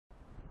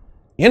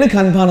எனக்கு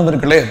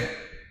அன்பானவர்களே,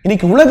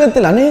 இன்னைக்கு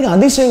உலகத்தில் அநேக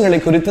அதிசயங்களை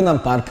குறித்து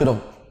நாம் பார்க்கிறோம்.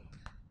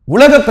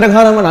 உலக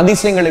பிரகாரமான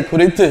அதிசயங்களை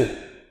குறித்து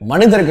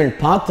மனிதர்கள்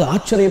பார்த்து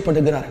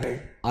ஆச்சரியப்படுகிறார்கள்.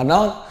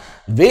 ஆனால்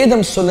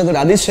வேதம் சொல்லுகிற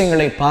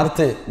அதிசயங்களை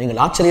பார்த்து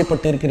நீங்கள்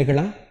ஆச்சரியப்பட்டு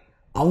இருக்கிறீர்களா?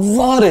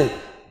 அவ்வாறு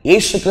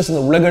இயேசு கிறிஸ்து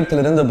இந்த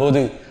உலகத்தில்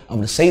இருந்தபோது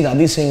அவர் செய்த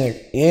அதிசயங்கள்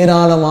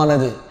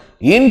ஏராளமானது.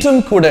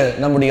 இன்றும் கூட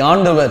நம்முடைய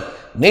ஆண்டவர்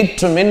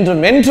நேற்றும்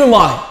என்றும்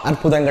என்றுமாய்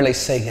அற்புதங்களை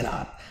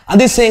செய்கிறார்,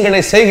 அதிசயங்களை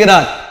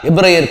செய்கிறார்.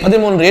 எபிரேயர்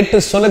 13:8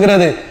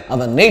 சொல்லுகிறது,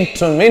 அவர்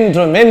நேற்றும்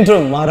என்றும்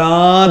என்றும்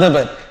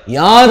மாறாதவர்.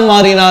 யார்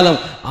மாறினாலும்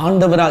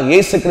ஆண்டவராய்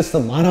இயேசு கிறிஸ்து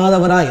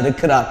மாறாதவராய்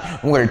இருக்கிறார்.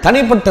 உங்கள்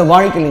தனிப்பட்ட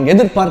வாழ்க்கையில்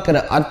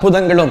எதிர்பார்க்கிற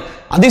அற்புதங்களும்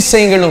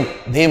அதிசயங்களும்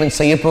தேவன்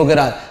செய்ய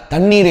போகிறார்.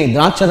 தண்ணீரை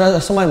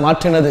திராட்சரசமாய்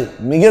மாற்றினது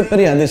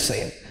மிகப்பெரிய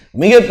அதிசயம்,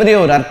 மிகப்பெரிய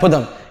ஒரு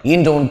அற்புதம்.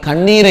 இன்று உன்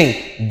கண்ணீரை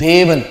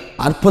தேவன்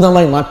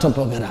அற்புதமாய் மாற்றப்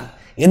போகிறார்.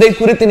 எதை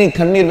குறித்து நீ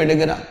கண்ணீர்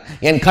விடுகிறார்?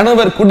 என்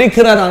கணவர்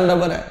குடிக்கிறார்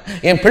ஆண்டவரே,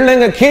 என்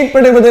பிள்ளைங்க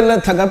கீழ்ப்படிவதில்லை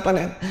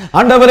தகப்பனே,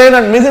 ஆண்டவரே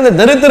நான் மிகுந்த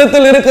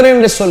தரித்திரத்தில் இருக்கிறேன்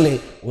என்று சொல்லி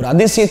ஒரு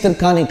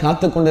அதிசயத்திற்காக நீ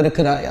காத்து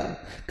கொண்டிருக்கிறாயா?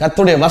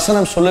 கர்த்தருடைய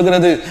வசனம்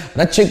சொல்லுகிறது,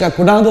 ரட்சிக்க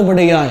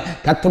கூடாதபடியாய்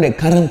கர்த்தருடைய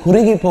கரம்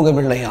குறுகி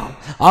போகவில்லையா?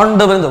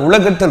 ஆண்டவர் இந்த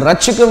உலகத்தில்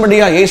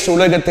ரட்சிக்கும்படியா இயேசு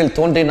உலகத்தில்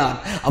தோன்றினார்.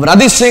 அவர்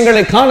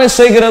அதிசயங்களை காண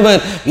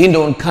செய்கிறவர். இன்று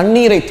உன்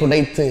கண்ணீரை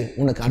துடைத்து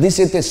உனக்கு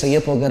அதிசயத்தை செய்ய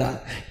போகிறார்.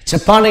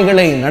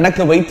 செப்பானைகளை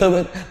நடக்க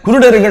வைத்தவர்,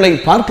 குருடர்களை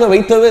பார்க்க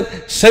வைத்தவர்,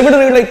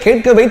 செவிடர்களை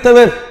கேட்க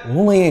வைத்தவர்,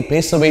 ஊமையை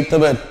பேச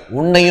வைத்தவர்,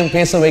 உன்னையும்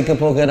பேச வைக்க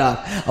போகிறார்.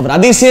 அவர்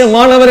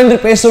அதிசயமானவர் என்று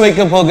பேச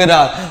வைக்க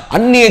போகிறார்.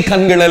 அந்நிய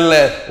கண்கள் அல்ல,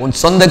 உன்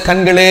சொந்த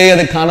கண்களே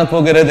அது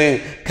காணப்போகிறது.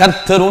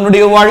 கர்த்தர்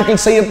உன்னுடைய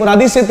வாழ்க்கையில் செய்ய போற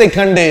அதிசயத்தை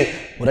கண்டு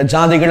ஒரு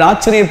ஜாதிகள்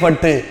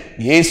ஆச்சரியப்பட்டு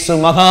இயேசு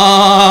மகா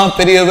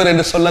பெரியவர்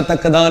என்று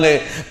சொல்லத்தக்கதான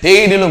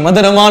தேனிலும்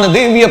மதுரமான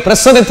தேவிய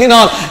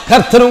பிரசனத்தினால்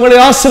கர்த்தர் உங்களை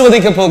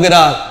ஆசீர்வதிக்க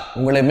போகிறார்,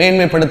 உங்களை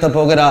மேன்மைப்படுத்த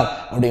போகிறார்.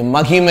 அவருடைய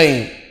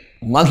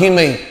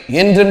மகிமை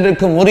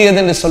என்றென்றைக்கும் உரியது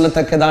என்று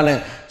சொல்லத்தக்கதான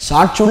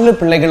சாட்சியுள்ள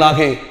பிள்ளைகளாக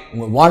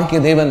உங்கள் வாழ்க்கை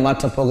தேவன்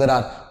மாற்றப்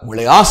போகிறார்.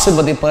 உங்களை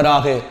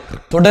ஆசீர்வதிப்பவராக.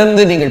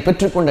 தொடர்ந்து நீங்கள்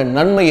பெற்றுக்கொண்ட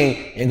நன்மையை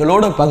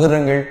எங்களோடு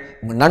பகிருங்கள்.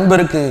 உங்கள்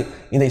நண்பருக்கு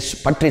இதை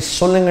பற்றி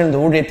சொல்லுங்கள். இந்த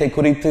ஊழியத்தை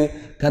குறித்து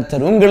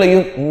கர்த்தர்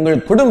உங்களையும்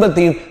உங்கள்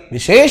குடும்பத்தையும்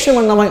விசேஷ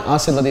வண்ணமாய்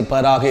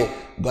ஆசீர்வதிப்பாராக.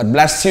 God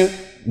bless you.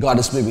 God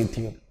is with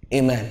you.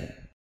 Amen.